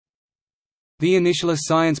The Initialis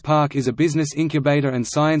Science Park is a business incubator and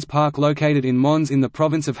science park located in Mons in the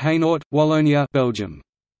province of Hainaut, Wallonia, Belgium.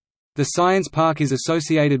 The science park is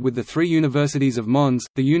associated with the three universities of Mons,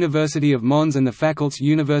 the University of Mons and the Facultés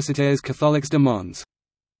universitaires catholiques de Mons.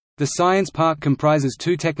 The science park comprises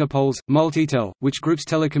two technopoles, Multitel, which groups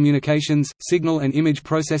telecommunications, signal and image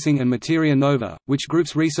processing, and Materia Nova, which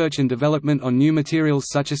groups research and development on new materials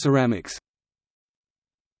such as ceramics.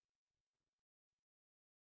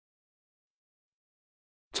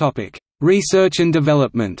 Research and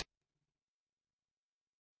development.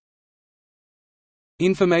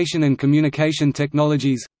 Information and communication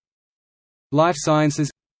technologies, life sciences,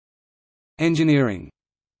 engineering.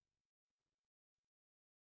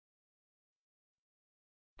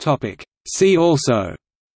 See also: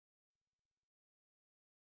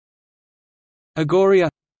 Agoria,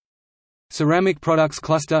 Ceramic Products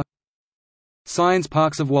Cluster, Science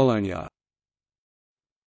Parks of Wallonia.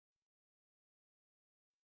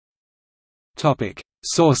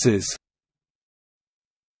 Sources: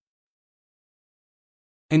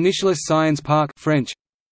 Initialis Science Park French,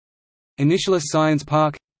 Initialis Science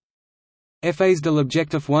Park, Effets de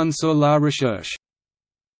l'objectif 1 sur la recherche.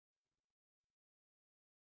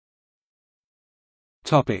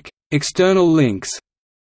 External links: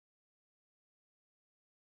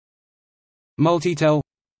 Multitel,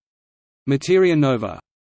 Materia Nova.